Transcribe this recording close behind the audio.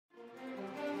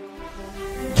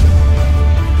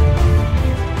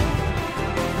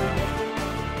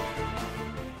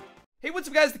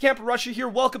up, guys? TheCampingRusher here.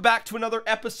 Welcome back to another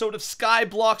episode of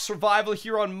SkyBlock Survival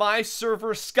here on my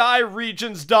server,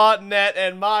 skyregions.net.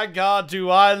 And my god, do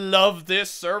I love this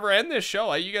server and this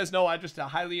show. You guys know I just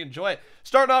highly enjoy it.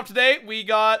 Starting off today, we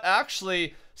got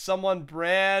actually someone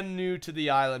brand new to the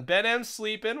island. Ben M's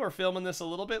sleeping. We're filming this a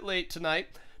little bit late tonight.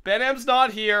 Ben M's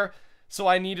not here, so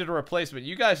I needed a replacement.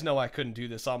 You guys know I couldn't do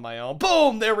this on my own.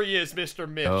 Boom! There he is, Mr.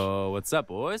 Mitch. Oh, what's up,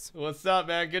 boys? What's up,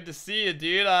 man? Good to see you,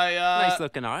 dude. Nice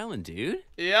looking island, dude.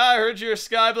 Yeah, I heard you're a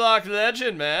SkyBlock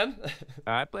legend, man.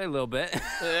 I play a little bit.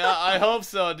 Yeah, I hope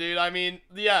so, dude. I mean,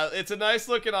 yeah, it's a nice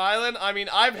looking island. I mean,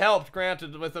 I've helped,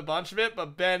 granted, with a bunch of it,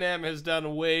 but Ben M has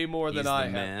done way more than I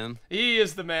have. Man. He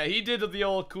is the man. He did the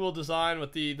old cool design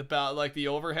with the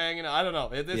overhang, and I don't know.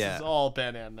 This is all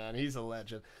Ben M, man. He's a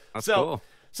legend. That's cool.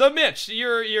 So, Mitch,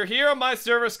 you're here on my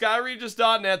server,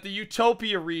 skyregions.net, the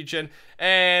Utopia region,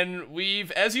 and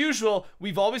as usual,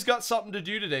 we've always got something to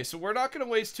do today, so we're not going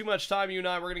to waste too much time, you and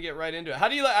I, we're going to get right into it. How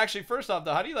do you actually, first off,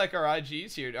 though, how do you like our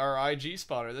IGs here, our IG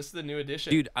spawner? This is the new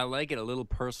addition. Dude, I like it, a little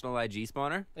personal IG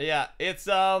spawner. Yeah, it's,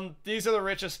 these are the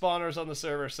richest spawners on the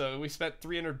server, so we spent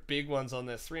 300 big ones on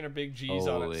this, 300 big Gs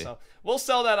on it, so we'll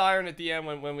sell that iron at the end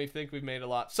when we think we've made a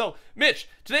lot. So, Mitch,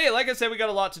 today, like I said, we got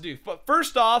a lot to do, but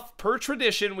first off, per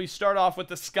tradition, we start off with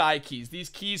the sky keys. These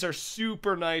keys are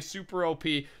super nice, super OP,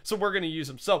 so we're going to use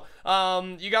them. So,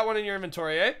 you got one in your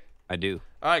inventory, eh? I do.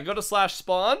 All right, go to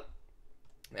 /spawn,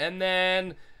 and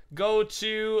then go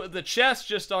to the chest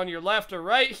just on your left or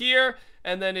right here,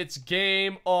 and then it's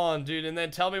game on, dude. And then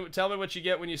tell me what you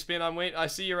get when you spin. I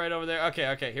see you right over there.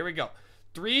 Okay, here we go.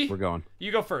 3. We're going.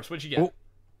 You go first. What'd you get?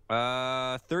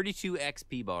 32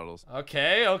 XP bottles.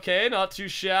 Okay, not too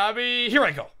shabby. Here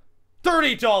I go.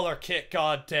 $30 kit,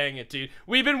 god dang it, dude.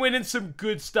 We've been winning some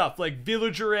good stuff, like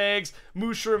villager eggs,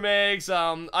 mushroom eggs.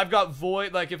 I've got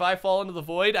void, like if I fall into the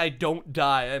void, I don't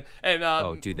die.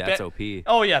 Oh, dude, that's OP.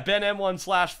 Oh yeah, Ben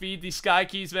M1/feed. These sky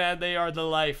keys, man, they are the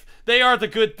life. They are the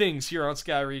good things here on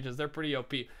Sky Regions. They're pretty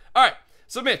OP. All right,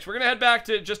 so Mitch, we're gonna head back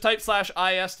to, just type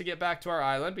 /is to get back to our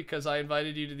island because I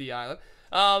invited you to the island.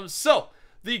 So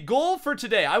the goal for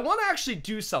today, I want to actually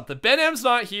do something. Ben M's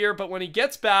not here, but when he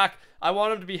gets back, I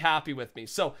want him to be happy with me.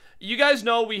 So, you guys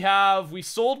know we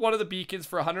sold one of the beacons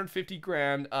for 150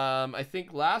 grand, I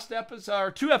think last episode, or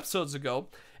 2 episodes ago,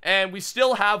 and we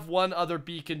still have one other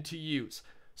beacon to use.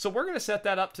 So, we're going to set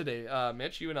that up today,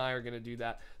 Mitch. You and I are going to do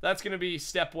that. That's going to be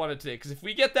step 1 of today, because if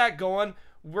we get that going,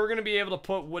 we're going to be able to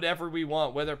put whatever we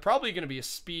want, whether probably going to be a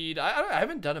speed. I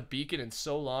haven't done a beacon in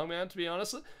so long, man, to be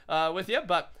honest with you,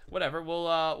 but whatever,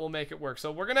 we'll make it work.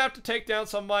 So we're going to have to take down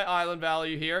some of my island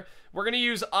value here. We're going to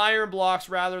use iron blocks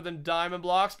rather than diamond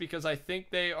blocks because I think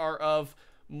they are of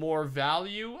more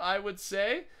value, I would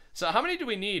say. So how many do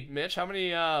we need, Mitch? How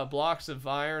many blocks of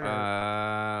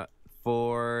iron?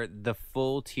 For the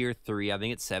full tier 3, I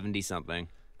think it's 70 something.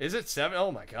 Is it 7?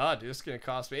 Oh my god, dude, this is gonna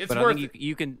cost me. It's but worth I think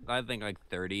you can. I think like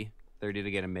 30 to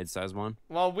get a mid-size one.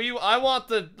 Well, I want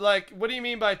the, like, what do you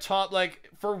mean by top?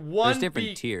 Like for one. There's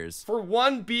different tiers. For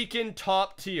one beacon,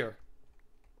 top tier.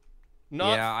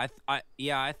 Not.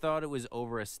 Yeah, I thought it was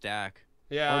over a stack.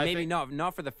 Yeah. Or maybe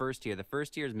not for the first tier. The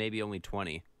first tier is maybe only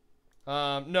 20.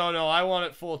 No, I want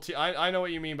it full tier. I know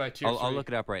what you mean by tier 3. I'll look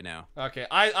it up right now. Okay,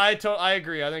 I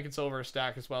agree. I think it's over a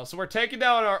stack as well. So we're taking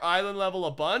down our island level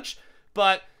a bunch,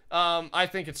 but I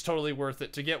think it's totally worth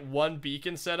it to get one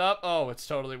beacon set up. Oh, it's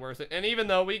totally worth it. And even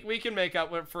though we can make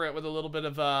up for it with a little bit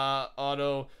of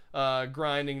auto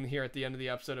grinding here at the end of the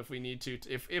episode if we need to,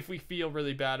 if we feel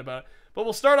really bad about it. But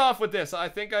we'll start off with this. I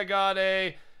think I got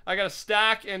a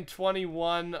stack and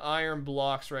 21 iron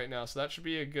blocks right now, so that should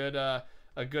be a good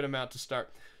amount to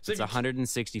start. So it's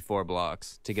 164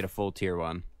 blocks to get a full tier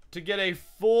 1. To get a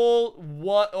full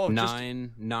what? Oh,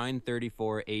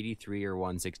 934, 83, or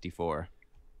 164.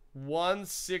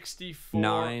 164.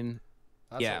 9.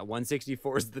 Yeah,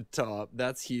 164 is the top.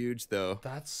 That's huge, though.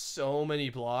 That's so many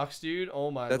blocks, dude. Oh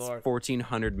my lord. That's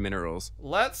 1,400 minerals.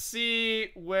 Let's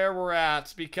see where we're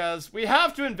at, because we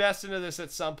have to invest into this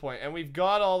at some point, and we've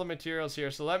got all the materials here.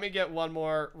 So let me get one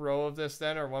more row of this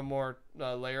then, or one more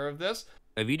layer of this.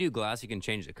 If you do glass, you can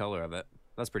change the color of it.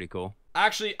 That's pretty cool.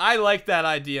 Actually, I like that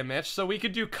idea, Mitch. So we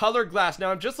could do color glass.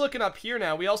 Now, I'm just looking up here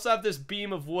now. We also have this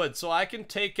beam of wood. So I can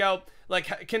take out,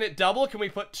 like, can it double? Can we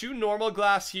put 2 normal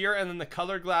glass here and then the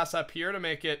color glass up here to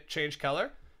make it change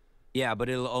color? Yeah, but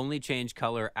it'll only change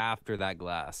color after that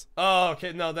glass. Oh,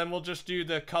 okay. No, then we'll just do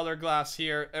the color glass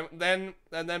here. And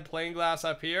then plain glass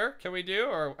up here. Can we do?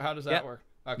 Or how does that work?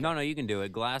 Okay. No, you can do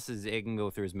it. Glasses, it can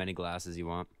go through as many glasses you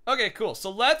want. Okay, cool.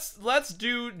 So let's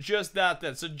do just that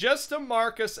then. So just to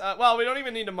mark us, well, we don't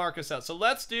even need to mark us out. So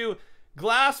let's do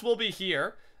glass will be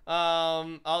here.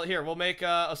 We'll make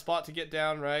a spot to get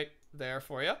down right there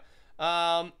for you.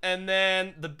 And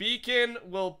then the beacon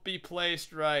will be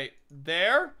placed right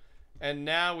there. And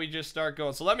now we just start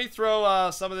going. So let me throw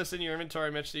some of this in your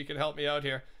inventory, Mitch, so you can help me out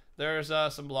here. There's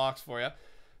some blocks for you.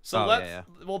 So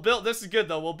we'll build. This is good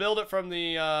though. We'll build it from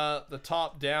the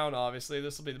top down. Obviously,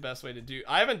 this will be the best way to do.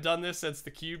 I haven't done this since the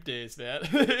cube days, man.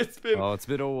 it's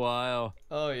been a while.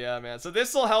 Oh yeah, man. So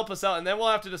this will help us out, and then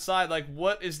we'll have to decide like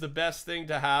what is the best thing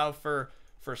to have for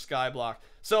SkyBlock.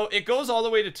 So it goes all the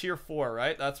way to tier 4,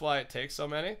 right? That's why it takes so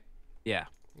many. Yeah.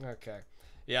 Okay.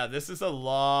 Yeah, this is a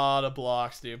lot of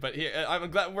blocks, dude. But here, I'm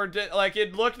glad like,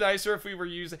 it'd look nicer if we were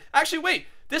using... Actually, wait.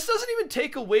 This doesn't even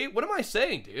take away... What am I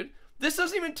saying, dude? This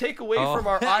doesn't even take away from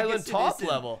our island top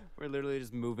level. We're literally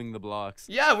just moving the blocks.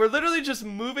 Yeah, we're literally just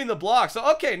moving the blocks. So,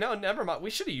 okay, no, never mind. We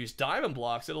should have used diamond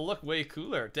blocks. It'll look way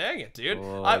cooler. Dang it, dude.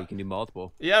 Oh, you can do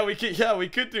multiple. Yeah, we could. Yeah, we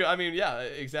could do. I mean, yeah,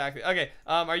 exactly. Okay.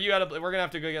 Are you out of? We're gonna have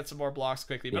to go get some more blocks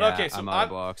quickly. But yeah, okay, so I'm out of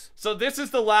blocks. So this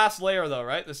is the last layer, though,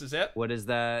 right? This is it. What is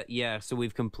that? Yeah. So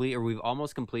we've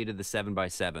almost completed the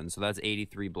 7x7. So that's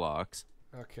 83 blocks.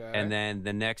 Okay. And then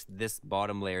this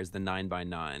bottom layer is the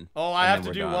 9x9. Oh, I have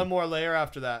to do one more layer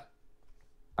after that.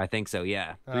 I think so,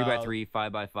 yeah. 3x3,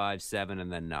 5x5, 7, and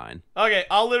then 9. Okay,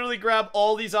 I'll literally grab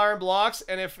all these iron blocks,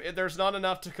 and if there's not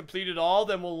enough to complete it all,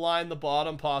 then we'll line the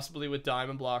bottom possibly with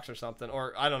diamond blocks or something.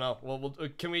 Or I don't know. Well,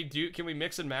 can we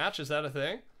mix and match? Is that a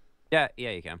thing? Yeah,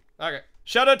 you can. Okay.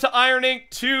 Shout out to Iron Ink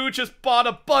 2, just bought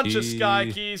a bunch of sky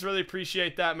keys. Really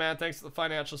appreciate that, man. Thanks for the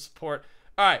financial support.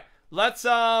 All right. Let's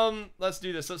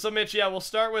do this. So Mitch, yeah, we'll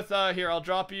start with here. I'll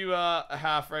drop you a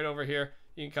half right over here.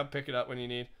 You can come pick it up when you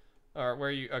need. Or where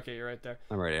are you? Okay, you're right there.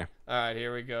 I'm right here. All right,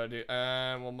 here we go, dude.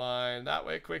 And we'll mine that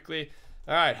way quickly.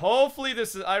 All right, hopefully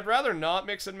this is... I'd rather not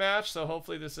mix and match, so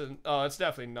hopefully this is... Oh, it's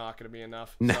definitely not going to be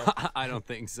enough. So. No, I don't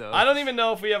think so. I don't even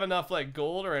know if we have enough, like,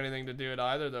 gold or anything to do it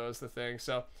either, though, is the thing.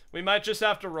 So we might just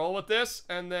have to roll with this,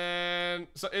 and then...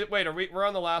 So, wait, we're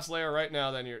on the last layer right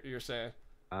now, then, you're saying?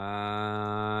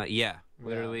 Yeah.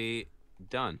 Literally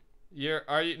done. No,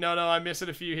 I'm missing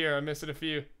a few here. I'm missing a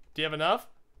few. Do you have enough?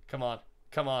 Come on.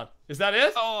 Come on. Is that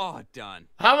it? Oh, done.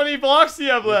 How many blocks do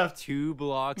you have left? 2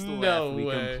 blocks left. No way.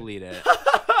 We complete it.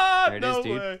 There it no is,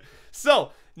 dude. way.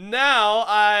 So, now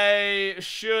I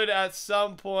should at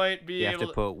some point be able to... You have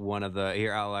to put one of the...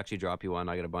 Here, I'll actually drop you one.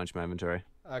 I got a bunch in my inventory.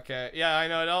 Okay. Yeah, I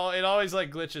know. It always, like,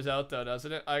 glitches out, though,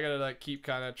 doesn't it? I gotta, like, keep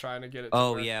kind of trying to get it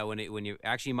to work. Yeah. When you...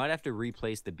 Actually, you might have to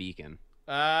replace the beacon.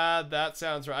 That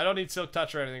sounds right. I don't need silk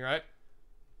touch or anything, right?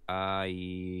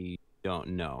 I don't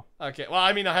know. Okay. Well,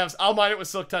 I mean, I'll mine it with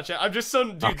silk touch. I'm just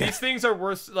so... Dude, these things are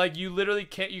worth... Like, you literally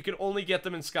can't... You can only get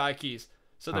them in sky keys.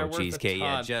 So they're worth a ton.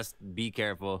 Yeah, just be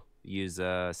careful. Use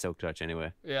silk touch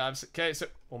anyway. Yeah, okay, so...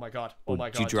 Oh my god. Oh my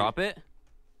god. Did you drop it?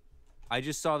 I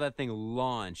just saw that thing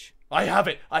launch. I have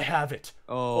it. I have it.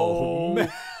 Oh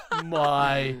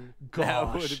my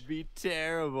gosh. That would be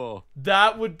terrible.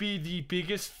 That would be the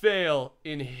biggest fail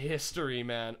in history,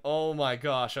 man. Oh my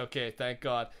gosh. Okay, thank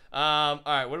God. All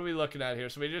right, what are we looking at here?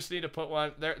 So we just need to put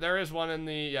one. There is one in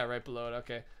the... Yeah, right below it.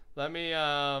 Okay. Let me...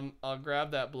 I'll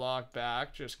grab that block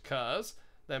back just cuz.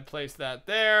 Then place that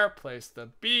there. Place the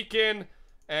beacon.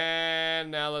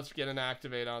 And now let's get an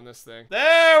activate on this thing.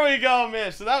 There we go,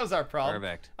 Mitch. So that was our problem.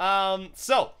 Perfect.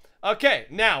 Okay,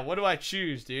 now what do I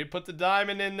choose, dude? Put the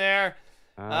diamond in there.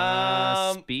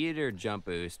 Speed or jump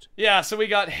boost? Yeah, so we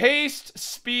got haste,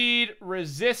 speed,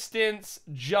 resistance,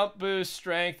 jump boost,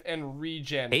 strength, and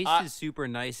regen. Haste is super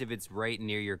nice if it's right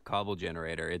near your cobble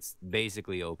generator. It's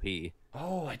basically OP.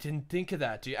 Oh, I didn't think of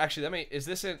that, dude. Actually, let me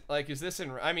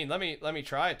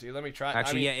try it, dude. Let me try it.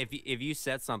 Actually, yeah, if you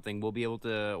set something, we'll be able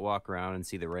to walk around and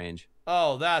see the range.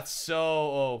 Oh, that's so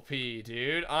OP,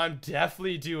 dude. I'm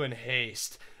definitely doing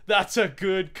haste. That's a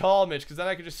good call, Mitch, because then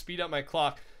I can just speed up my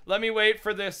clock. Let me wait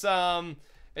for this.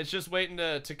 It's just waiting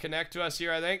to connect to us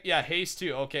here, I think. Yeah, haste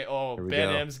too. Okay. Oh,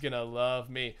 Ben M's gonna love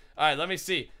me. All right, let me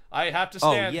see. I have to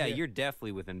stand. Oh yeah, here. You're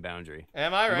definitely within boundary.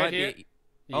 Am I right here?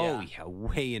 Yeah. Oh yeah,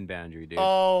 way in boundary, dude.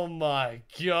 Oh my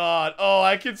god. Oh,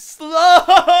 I can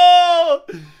slow.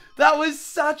 That was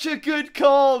such a good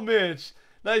call, Mitch.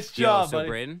 Nice job, buddy.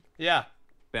 Braden. Yeah.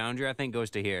 Boundary, I think, goes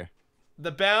to here.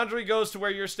 The boundary goes to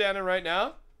where you're standing right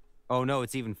now? Oh no,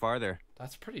 it's even farther.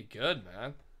 That's pretty good,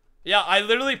 man. Yeah, I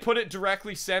literally put it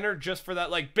directly center just for that,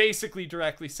 like basically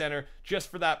directly center just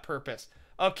for that purpose.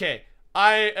 Okay,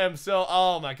 I am so,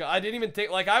 oh my god, I didn't even think,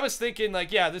 like I was thinking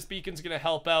like, yeah, this beacon's gonna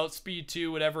help out, speed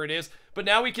 2, whatever it is, but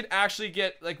now we can actually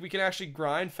get, like we can actually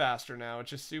grind faster now,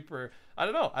 which is super, I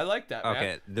don't know, I like that, man.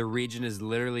 Okay, the region is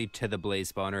literally to the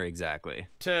blaze spawner exactly.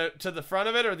 To the front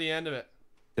of it or the end of it?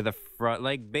 To the front,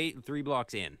 like 3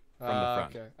 blocks in. from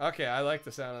the front. Okay, I like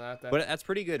the sound of that then. But that's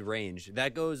pretty good range.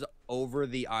 That goes over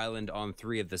the island on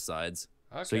 3 of the sides.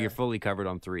 Okay. So you're fully covered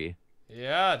on 3.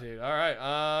 Yeah, dude. All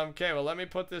right. Okay, well, let me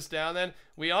put this down then.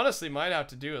 We honestly might have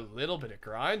to do a little bit of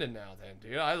grinding now then,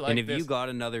 dude. I like this. And if you got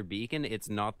another beacon, it's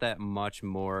not that much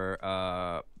more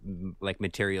like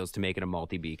materials to make it a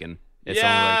multi-beacon. It's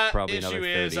only like probably another 30.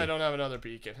 Issue is I don't have another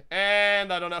beacon.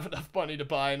 And I don't have enough money to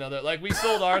buy another. Like, we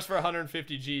sold ours for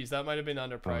 150 Gs. That might have been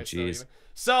underpriced. Oh, jeez.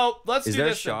 So, let's do this. Is there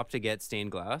a shop to get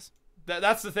stained glass?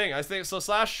 That's the thing. I think so.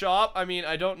 /shop. I mean,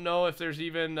 I don't know if there's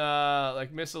even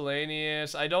like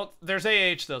miscellaneous. There's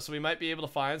AH though, so we might be able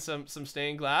to find some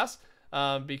stained glass.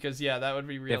 Because yeah, that would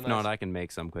be real nice. If not, I can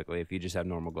make some quickly. If you just have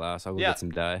normal glass, I'll go get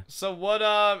some dye. So what?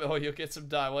 Oh, you'll get some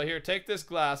dye. Well, here, take this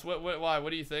glass. Why?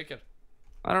 What are you thinking?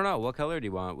 I don't know. What color do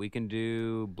you want? We can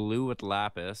do blue with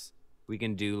lapis. We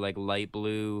can do like light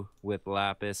blue with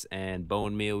lapis and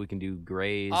bone meal. We can do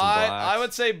grays and blacks. I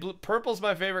would say purple's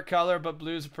my favorite color, but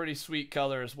blue's a pretty sweet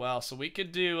color as well. So we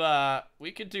could do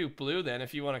blue then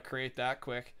if you want to create that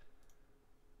quick.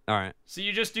 All right. So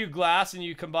you just do glass and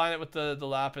you combine it with the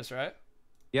lapis, right?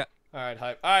 Yeah. All right,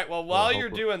 hype. All right. Well, while you're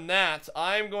doing that,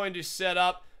 I'm going to set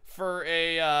up for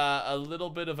a little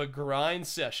bit of a grind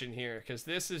session here because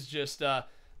this is just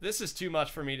this is too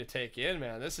much for me to take in,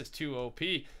 man. This is too OP.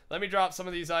 Let me drop some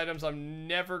of these items I'm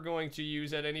never going to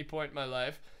use at any point in my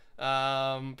life.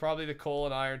 Probably the coal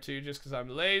and iron too, just because I'm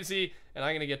lazy, and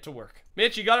I'm going to get to work.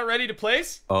 Mitch, you got it ready to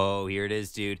place? Oh, here it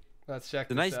is, dude. Let's check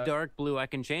the this nice out. Dark blue. I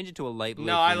can change it to a light blue.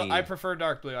 No, I prefer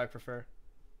dark blue. I prefer.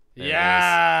 There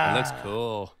Yeah! It looks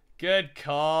cool. Good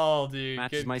call, dude.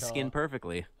 Matches my skin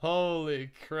perfectly.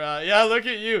 Holy crap. Yeah, look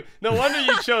at you. No wonder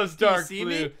you chose dark blue.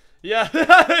 Me? Yeah.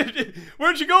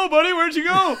 Where'd you go, buddy? Where'd you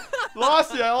go?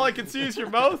 Lost you. All I can see is your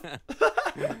mouth.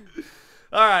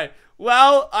 All right.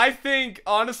 Well, I think,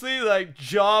 honestly, like,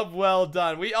 job well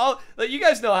done. We all, like, you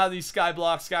guys know how these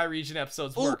SkyBlock, Sky Region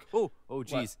episodes work. Oh,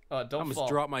 jeez. Don't I almost fall.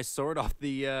 dropped my sword off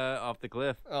the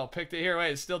cliff. Oh, picked it here.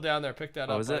 Wait, it's still down there. Pick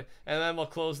that up. Is it? And then we'll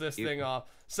close this thing off.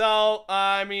 So,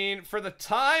 I mean, for the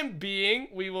time being,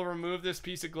 we will remove this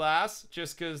piece of glass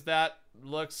just because that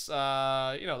looks,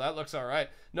 that looks all right.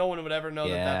 No one would ever know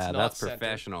that that's not that's centered.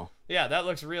 professional. Yeah, that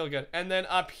looks real good. And then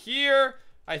up here,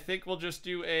 I think we'll just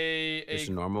do just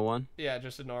a normal one? Yeah,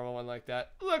 just a normal one like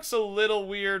that. Looks a little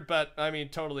weird, but, I mean,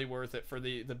 totally worth it for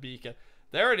the beacon.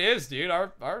 There it is, dude.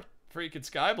 Our freaking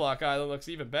SkyBlock island looks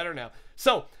even better now.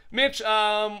 So, Mitch,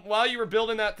 while you were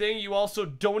building that thing, you also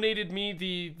donated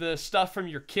me the stuff from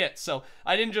your kit. So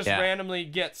I didn't just randomly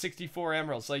get 64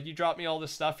 emeralds. Like, you dropped me all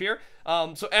this stuff here.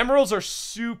 So emeralds are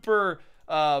super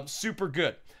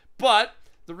good. But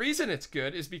the reason it's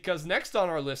good is because next on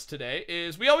our list today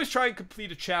is we always try and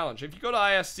complete a challenge. If you go to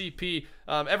ISCP,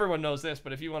 everyone knows this,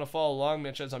 but if you want to follow along,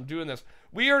 Mitch, as I'm doing this,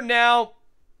 we are now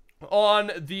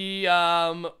on the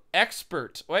we're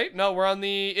on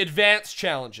the advanced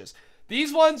challenges.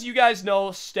 These ones, you guys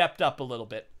know, stepped up a little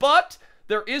bit, but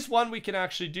there is one we can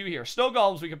actually do here. Snow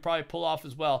golems we could probably pull off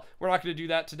as well. We're not going to do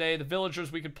that today. The villagers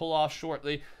we could pull off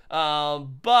shortly,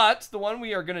 but the one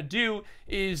we are going to do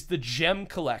is the gem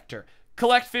collector.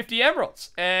 Collect 50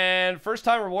 emeralds, and first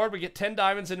time reward, we get 10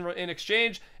 diamonds in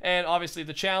exchange, and obviously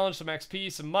the challenge, some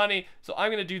XP, some money. So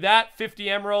I'm going to do that, 50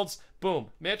 emeralds. Boom.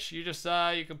 Mitch, you just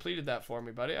you completed that for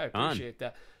me, buddy. I appreciate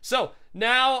that. So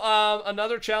now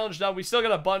another challenge done. We still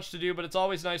got a bunch to do, but it's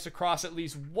always nice to cross at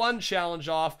least one challenge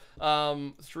off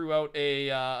throughout a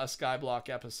SkyBlock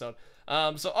episode.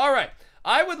 So all right,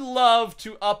 I would love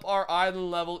to up our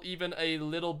island level even a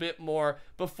little bit more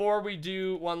before we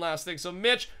do one last thing. So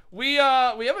Mitch, we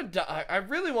haven't done, I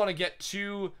really want to get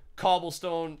 2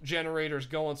 cobblestone generators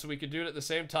going so we could do it at the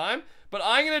same time, but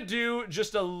I'm gonna do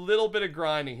just a little bit of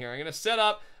grinding here. I'm gonna set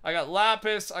up, I got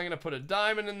lapis, I'm gonna put a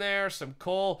diamond in there, some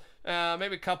coal,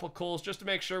 maybe a couple coals just to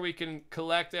make sure we can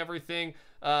collect everything.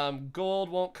 Gold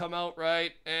won't come out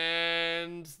right,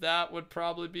 and that would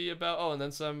probably be about, oh, and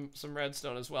then some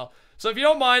redstone as well. So if you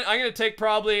don't mind, I'm gonna take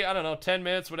probably, I don't know, 10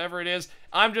 minutes, whatever it is.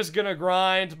 I'm just gonna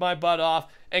grind my butt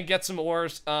off and get some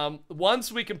ores.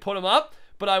 Once we can put them up,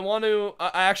 but I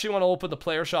actually want to open the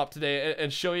player shop today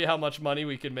and show you how much money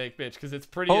we can make, bitch, because it's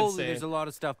pretty insane. There's a lot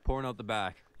of stuff pouring out the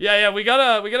back. Yeah, we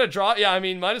gotta drop. Yeah, I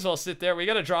mean, might as well sit there. We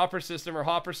got a dropper system or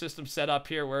hopper system set up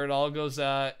here where it all goes.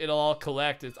 It'll all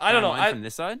collect. I don't know. From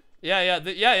this side?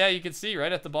 Yeah. You can see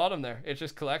right at the bottom there. It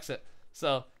just collects it.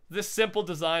 So this simple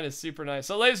design is super nice.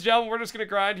 So ladies and gentlemen, we're just gonna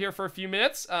grind here for a few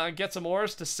minutes, get some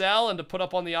ores to sell and to put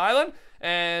up on the island,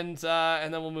 and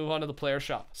then we'll move on to the player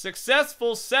shop.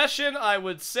 Successful session, I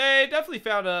would say. Definitely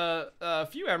found a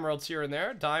few emeralds here and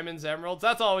there. Diamonds, emeralds.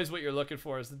 That's always what you're looking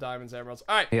for, is the diamonds, emeralds.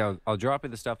 All right. Hey, I'll drop you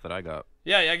the stuff that I got.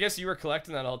 Yeah, I guess you were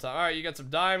collecting that all the time. All right, you got some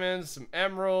diamonds, some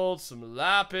emeralds, some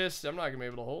lapis. I'm not going to be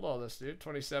able to hold all this, dude.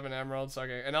 27 emeralds.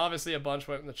 Okay, and obviously a bunch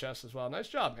went in the chest as well. Nice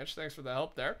job, Mitch. Thanks for the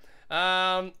help there.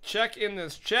 Check in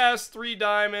this chest. 3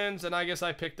 diamonds, and I guess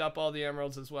I picked up all the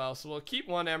emeralds as well. So we'll keep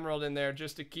 1 emerald in there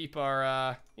just to keep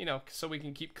our, you know, so we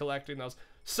can keep collecting those.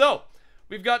 So,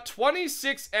 we've got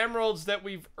 26 emeralds that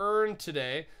we've earned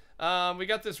today. We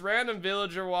got this random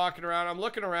villager walking around. I'm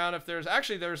looking around if there's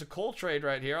a coal trade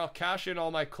right here. I'll cash in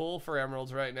all my coal for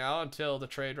emeralds right now until the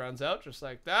trade runs out, just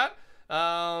like that.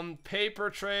 Paper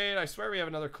trade. I swear we have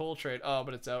another coal trade. Oh,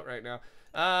 but it's out right now.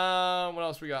 What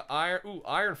else we got? Iron. Ooh,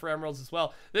 iron for emeralds as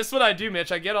well. This is what I do,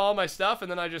 Mitch. I get all my stuff and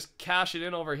then I just cash it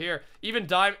in over here. Even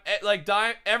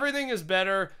everything is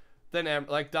better than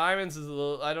diamonds is a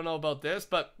little. I don't know about this,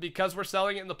 but because we're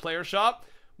selling it in the player shop,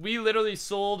 we literally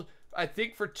sold, I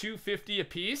think, for $250 a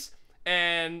piece,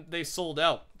 and they sold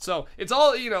out. So it's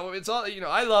all, you know,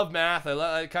 I love math.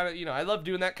 I kind of, you know, I love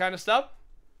doing that kind of stuff.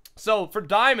 So for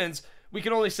diamonds, we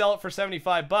can only sell it for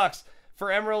 75 bucks.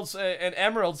 For emeralds and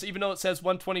emeralds, even though it says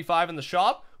 125 in the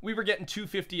shop, we were getting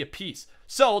 250 a piece.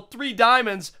 So 3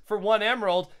 diamonds for 1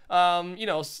 emerald, you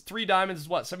know, 3 diamonds is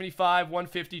what, 75,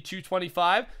 150,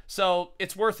 225. So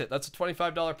it's worth it. That's a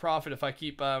 $25 profit if I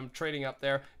keep trading up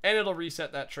there, and it'll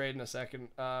reset that trade in a second,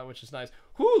 which is nice.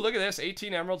 Whoo, look at this,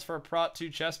 18 emeralds for a Prot 2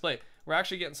 chestplate. We're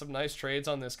actually getting some nice trades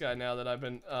on this guy now that I've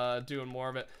been doing more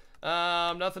of it.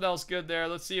 Nothing else good there.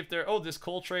 Let's see if there. Oh, this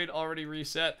coal trade already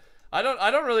reset. I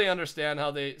don't really understand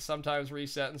how they sometimes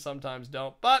reset and sometimes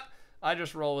don't, but I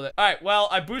just roll with it. All right, well,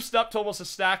 I boosted up to almost a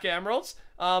stack of emeralds,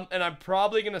 and I'm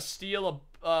probably gonna steal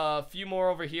a few more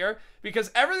over here because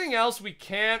everything else we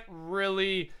can't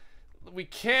really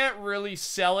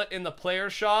sell it in the player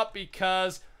shop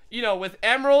because, you know, with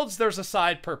emeralds there's a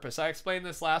side purpose. I explained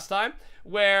this last time,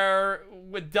 where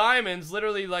with diamonds,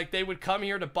 literally, like, they would come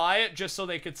here to buy it just so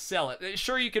they could sell it.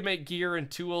 Sure, you could make gear and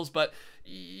tools, but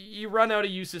you run out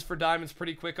of uses for diamonds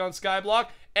pretty quick on SkyBlock.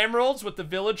 Emeralds with the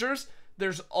villagers,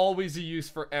 there's always a use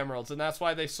for emeralds, and that's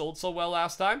why they sold so well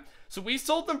last time. So we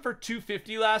sold them for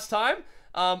 $250 last time.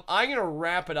 I'm gonna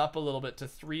ramp it up a little bit to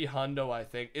 $300. I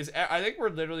think we're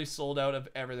literally sold out of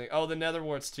everything. Oh, the nether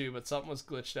warts too, but something was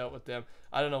glitched out with them.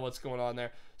 I don't know what's going on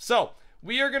there. So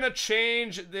we are gonna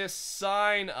change this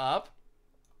sign up.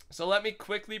 So let me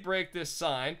quickly break this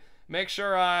sign. Make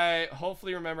sure I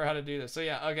hopefully remember how to do this. So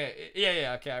yeah, okay,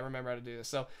 yeah, okay, I remember how to do this.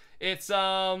 So it's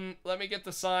let me get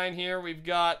the sign here. We've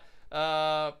got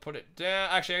put it down.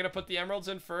 Actually, I'm gonna put the emeralds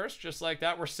in first, just like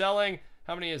that. We're selling.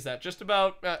 How many is that? Just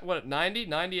about, what,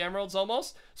 90 emeralds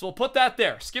almost? So we'll put that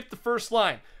there. Skip the first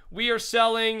line. We are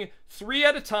selling 3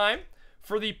 at a time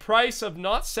for the price of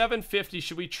not $750.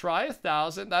 Should we try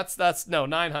 1,000? No,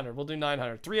 900. We'll do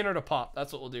 900. 300 a pop.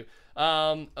 That's what we'll do.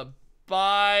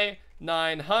 Buy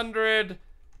 900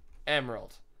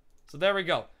 emerald. So there we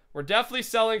go. We're definitely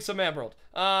selling some emerald.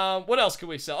 What else can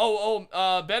we sell?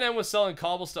 Ben M was selling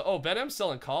cobblestone. Oh, Ben M's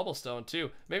selling cobblestone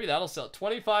too. Maybe that'll sell.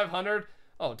 2,500.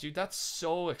 Oh, dude, that's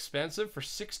so expensive for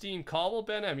 16 cobble,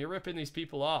 Ben M. You're ripping these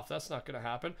people off. That's not going to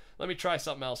happen. Let me try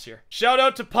something else here. Shout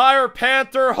out to Pyre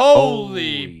Panther.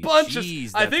 Holy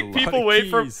bunches. I think people wait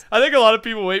for, I think a lot of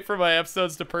people wait for my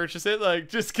episodes to purchase it. Like,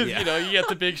 just because, you know, you get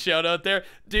the big shout out there.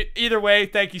 Dude, either way,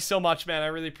 thank you so much, man. I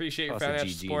really appreciate your financial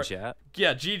support. In chat.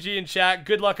 Yeah, GG in chat.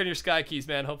 Good luck on your sky keys,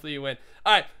 man. Hopefully you win.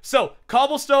 All right, so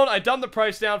cobblestone, I dumped the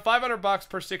price down. 500 bucks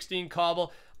per 16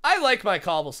 cobble. I like my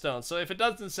cobblestone, so if it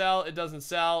doesn't sell, it doesn't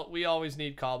sell. We always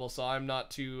need cobble, so I'm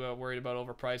not too worried about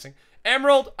overpricing.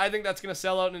 Emerald, I think that's going to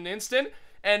sell out in an instant.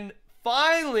 And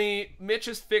finally, Mitch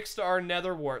has fixed our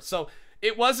nether wart. So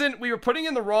it wasn't, we were putting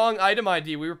in the wrong item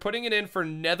ID. We were putting it in for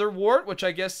nether wart, which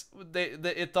I guess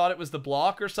it thought it was the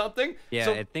block or something. Yeah,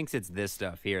 so, it thinks it's this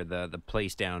stuff here, the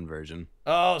place down version.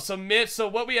 Oh, so Mitch, so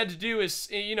what we had to do is,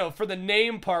 you know, for the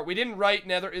name part, we didn't write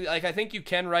nether, like, I think you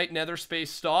can write nether space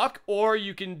stock, or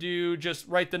you can do just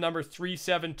write the number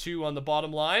 372 on the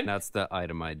bottom line. That's the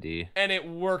item ID. And it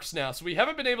works now. So we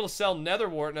haven't been able to sell nether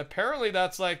wart, and apparently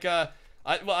that's like, well,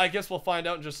 I guess we'll find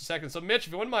out in just a second. So Mitch,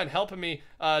 if you wouldn't mind helping me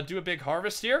do a big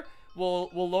harvest here,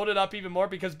 we'll load it up even more,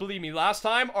 because believe me, last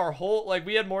time our whole, like,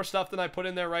 we had more stuff than I put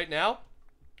in there right now.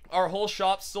 Our whole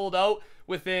shop sold out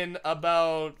within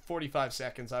about 45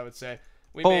 seconds, I would say.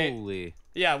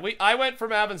 I went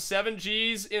from having 7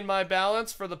 G's in my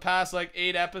balance for the past like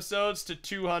 8 episodes to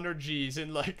 200 G's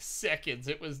in like seconds.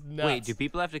 It was nuts. Wait, do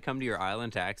people have to come to your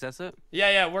island to access it?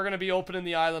 Yeah, we're going to be opening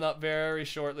the island up very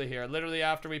shortly here. Literally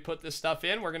after we put this stuff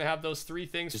in, we're going to have those 3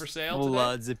 things for sale today.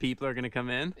 Loads of people are going to come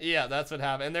in? Yeah, that's what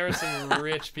happened. And there are some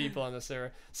rich people on the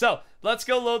server. So, let's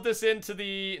go load this into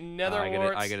the nether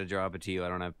warts. I got to drop it to you. I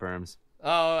don't have perms.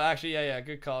 Oh, actually, yeah,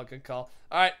 good call, good call.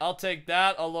 All right, I'll take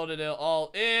that. I'll load it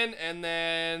all in, and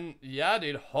then, yeah,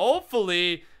 dude,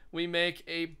 hopefully we make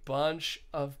a bunch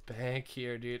of bank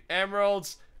here, dude.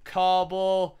 Emeralds,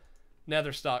 cobble,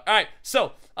 nether stock. All right,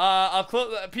 so I'll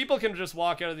close. People can just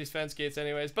walk out of these fence gates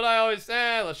anyways, but I always,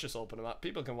 let's just open them up.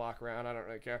 People can walk around. I don't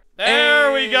really care.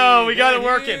 There we go. We got it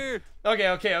working. Here.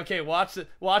 Okay. Watch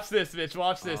this, Mitch.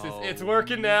 Watch this. It's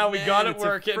working now. We got it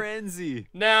working. A frenzy.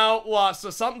 Now, what? So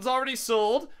something's already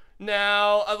sold.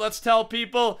 Now, let's tell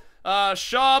people.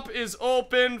 Shop is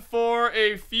open for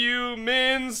a few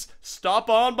mins. Stop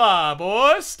on by,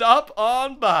 boys. Stop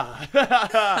on by.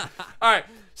 All right.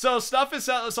 So stuff is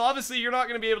so obviously you're not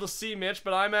going to be able to see Mitch,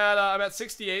 but I'm at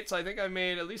 68, so I think I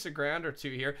made at least a grand or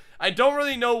two here. I don't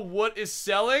really know what is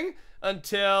selling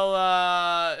until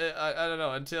I don't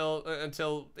know,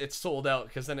 until it's sold out,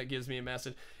 because then it gives me a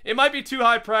message. It might be too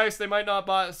high price. They might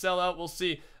not sell out. We'll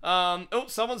see. Oh,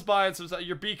 someone's buying some.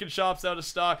 Your beacon shop's out of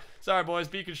stock. Sorry, boys.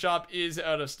 Beacon shop is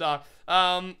out of stock.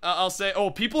 I'll say, oh,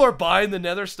 people are buying the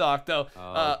nether stock though.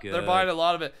 Oh, good. They're buying a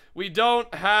lot of it. We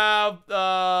don't have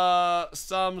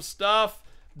some stuff.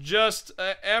 Just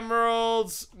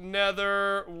emeralds,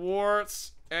 nether,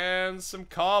 warts, and some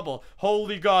cobble.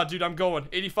 Holy God, dude, I'm going.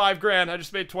 85 grand. I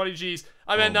just made 20 G's.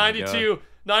 I'm at 92.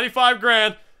 95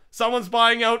 grand. Someone's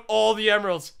buying out all the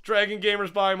emeralds. Dragon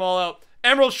Gamer's buying them all out.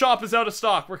 Emerald shop is out of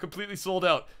stock. We're completely sold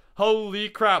out. Holy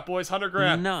crap, boys. 100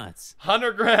 grand. Nuts.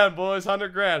 100 grand, boys.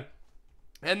 100 grand.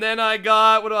 And then I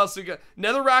got, what else we got?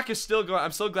 Netherrack is still going.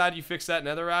 I'm so glad you fixed that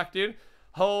netherrack, dude.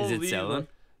 Holy. Is it selling?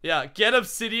 Yeah, get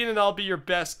obsidian and I'll be your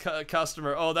best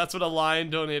customer. Oh, that's what a lion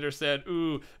donator said.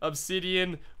 Ooh,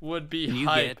 obsidian would be Can you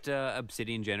hype. get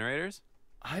obsidian generators?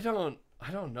 I don't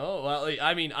know. Well, like,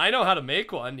 I mean, I know how to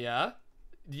make one, yeah.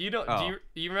 Do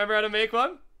you remember how to make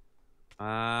one?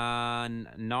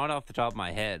 Not off the top of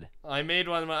my head. I made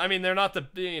one. I mean, they're not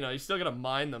you still gotta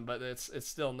mine them, but it's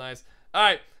still nice. All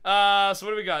right, so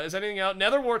what do we got? Is anything out?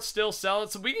 Netherwart's still selling,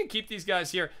 so we can keep these guys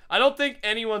here. I don't think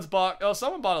anyone's bought. Oh,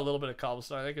 someone bought a little bit of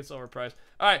cobblestone. I think it's overpriced.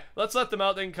 All right, let's let them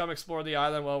out. They can come explore the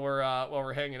island while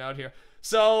we're hanging out here.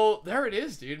 So there it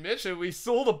is, dude. Mitch, we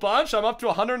sold a bunch. I'm up to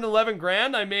 111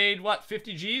 grand. I made what,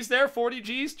 50 G's there, 40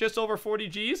 G's, just over 40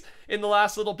 G's in the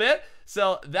last little bit.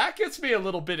 So that gets me a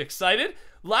little bit excited.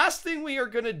 Last thing we are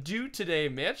gonna do today,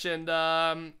 Mitch, and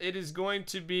it is going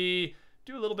to be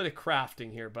do a little bit of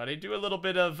crafting here, buddy. Do a little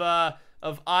bit of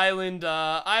island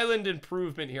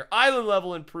improvement here. Island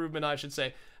level improvement, I should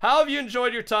say. How have you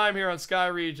enjoyed your time here on Sky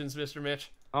Regions, Mr.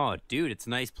 Mitch? Oh, dude, it's a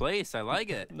nice place. I like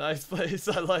it. Nice place.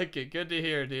 I like it. Good to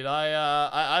hear, dude.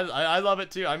 I love it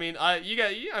too. I mean,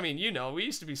 we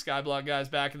used to be SkyBlock guys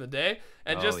back in the day,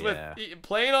 and just with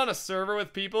playing on a server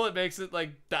with people, it makes it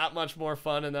like that much more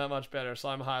fun and that much better. So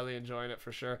I'm highly enjoying it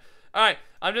for sure. All right,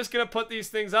 I'm just gonna put these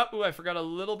things up. Ooh, I forgot a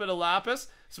little bit of lapis,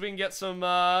 so we can get some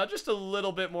just a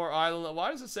little bit more island.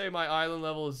 Why does it say my island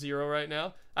level is 0 right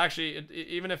now? Actually,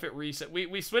 even if it reset,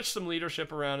 we switched some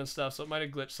leadership around and stuff, so it might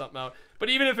have glitched something out. But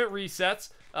even if it resets,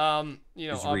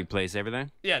 just replace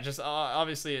everything. Yeah, just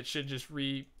obviously it should just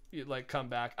come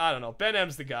back. I don't know. Ben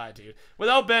M's the guy, dude.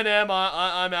 Without Ben M,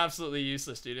 I'm absolutely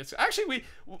useless, dude. It's actually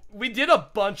we did a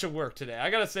bunch of work today. I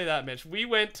gotta say that, Mitch. We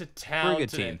went to town We're a good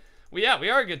today. team. We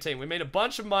are a good team. We made a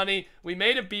bunch of money. We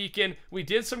made a beacon. We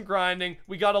did some grinding.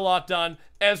 We got a lot done,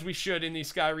 as we should in these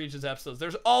Sky Regions episodes.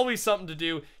 There's always something to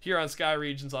do here on Sky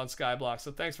Regions on SkyBlock.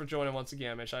 So thanks for joining once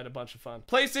again, Mitch. I had a bunch of fun.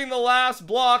 Placing the last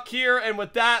block here. And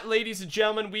with that, ladies and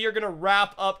gentlemen, we are going to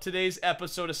wrap up today's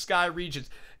episode of Sky Regions.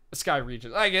 Sky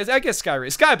Regions. I guess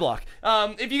SkyBlock.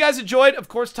 If you guys enjoyed, of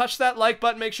course, touch that like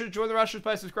button. Make sure to join the Rushers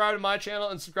by subscribing to my channel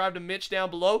and subscribe to Mitch down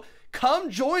below. Come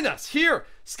join us here,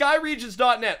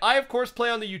 skyregions.net. I, of course, play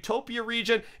on the Utopia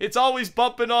region. It's always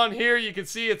bumping on here. You can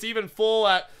see it's even full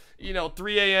at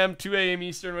 3 a.m., 2 a.m.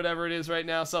 Eastern, whatever it is right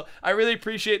now. So I really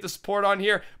appreciate the support on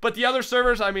here. But the other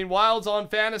servers, I mean, Wild's on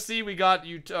Fantasy. We got,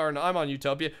 I'm on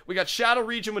Utopia. We got Shadow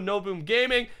Region with No Boom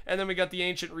Gaming. And then we got the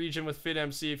Ancient Region with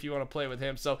FitMC if you want to play with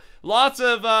him. So lots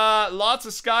of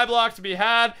SkyBlock to be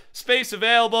had. Space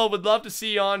available. Would love to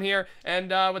see you on here.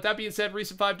 And with that being said,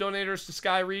 recent 5 donators to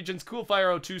Sky Regions,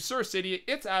 Coolfire02, Sir City,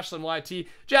 It's Ashlyn YT,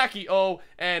 Jackie O,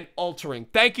 and Altering.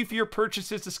 Thank you for your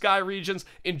purchases to Sky Regions.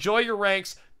 Enjoy your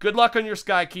ranks. Good luck on your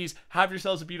Sky Keys. Have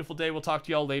yourselves a beautiful day. We'll talk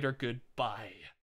to y'all later. Goodbye.